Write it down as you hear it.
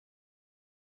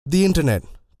The Internet,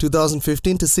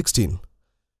 2015 to 16.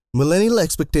 Millennial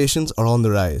expectations are on the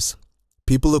rise.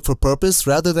 People look for purpose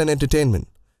rather than entertainment.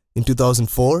 In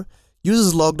 2004,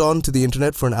 users logged on to the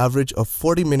Internet for an average of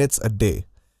 40 minutes a day.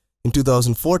 In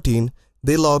 2014,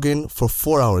 they log in for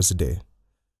 4 hours a day.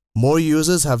 More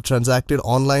users have transacted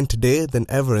online today than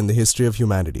ever in the history of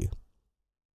humanity.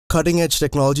 Cutting-edge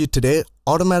technology today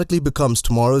automatically becomes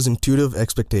tomorrow's intuitive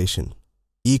expectation.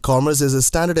 E-commerce is a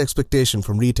standard expectation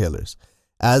from retailers,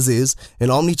 as is an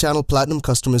omni-channel platinum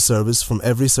customer service from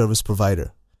every service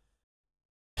provider.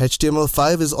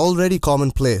 HTML5 is already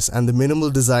commonplace, and the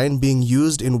minimal design being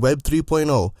used in Web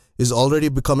 3.0 is already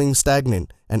becoming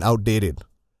stagnant and outdated.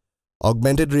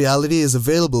 Augmented reality is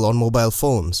available on mobile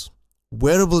phones.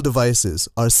 Wearable devices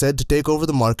are said to take over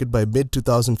the market by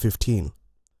mid-2015.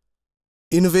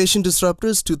 Innovation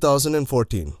Disruptors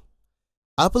 2014.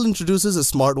 Apple introduces a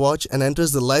smartwatch and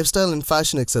enters the lifestyle and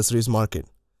fashion accessories market.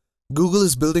 Google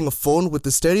is building a phone with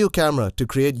a stereo camera to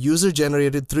create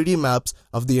user-generated 3D maps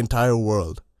of the entire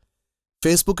world.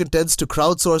 Facebook intends to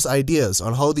crowdsource ideas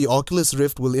on how the Oculus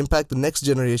Rift will impact the next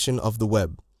generation of the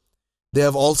web. They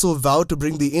have also vowed to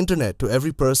bring the internet to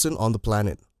every person on the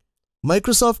planet.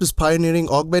 Microsoft is pioneering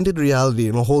augmented reality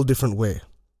in a whole different way.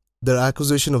 Their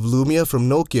acquisition of Lumia from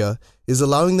Nokia is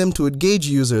allowing them to engage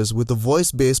users with a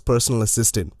voice-based personal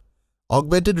assistant.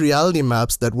 Augmented reality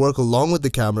maps that work along with the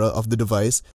camera of the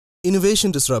device.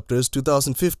 Innovation Disruptors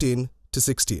 2015 to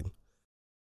 16.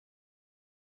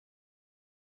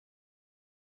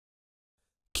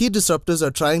 Key disruptors are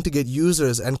trying to get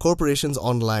users and corporations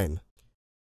online.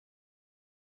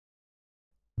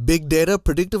 Big data,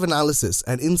 predictive analysis,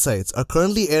 and insights are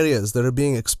currently areas that are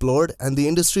being explored, and the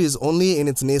industry is only in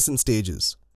its nascent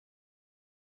stages.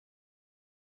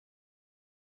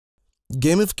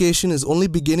 Gamification is only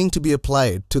beginning to be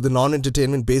applied to the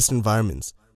non-entertainment based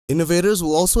environments. Innovators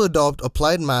will also adopt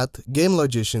applied math game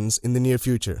logicians in the near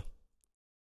future.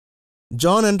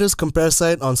 John enters Compare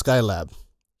site on SkyLab.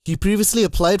 He previously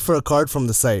applied for a card from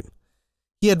the site.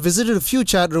 He had visited a few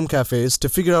chat room cafes to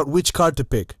figure out which card to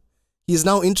pick. He is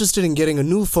now interested in getting a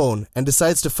new phone and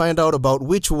decides to find out about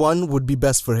which one would be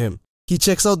best for him. He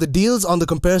checks out the deals on the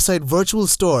Compare site virtual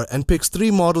store and picks 3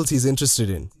 models he's interested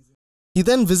in. He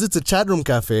then visits a chat room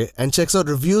cafe and checks out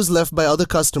reviews left by other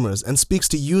customers and speaks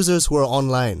to users who are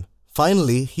online.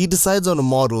 Finally, he decides on a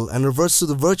model and reverts to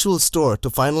the virtual store to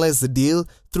finalize the deal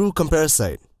through Compare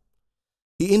site.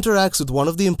 He interacts with one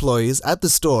of the employees at the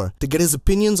store to get his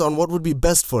opinions on what would be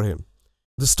best for him.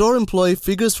 The store employee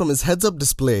figures from his heads-up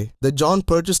display that John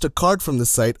purchased a card from the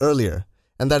site earlier,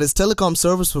 and that his telecom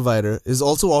service provider is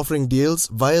also offering deals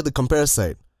via the Compare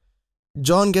site.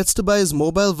 John gets to buy his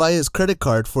mobile via his credit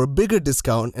card for a bigger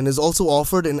discount and is also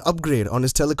offered an upgrade on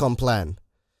his telecom plan.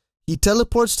 He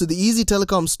teleports to the Easy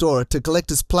Telecom store to collect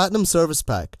his Platinum service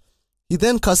pack. He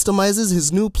then customizes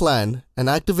his new plan and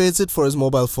activates it for his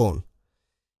mobile phone.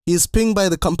 He is pinged by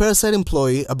the Compare site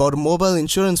employee about a mobile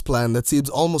insurance plan that seems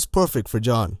almost perfect for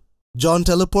John. John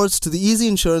teleports to the Easy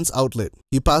Insurance outlet.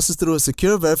 He passes through a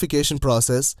secure verification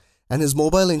process, and his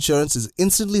mobile insurance is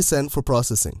instantly sent for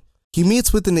processing. He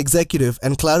meets with an executive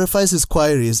and clarifies his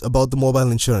queries about the mobile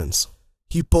insurance.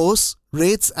 He posts,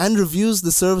 rates, and reviews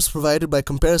the service provided by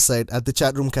Compare site at the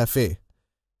chatroom cafe.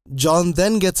 John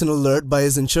then gets an alert by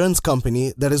his insurance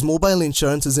company that his mobile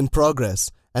insurance is in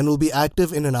progress and will be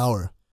active in an hour.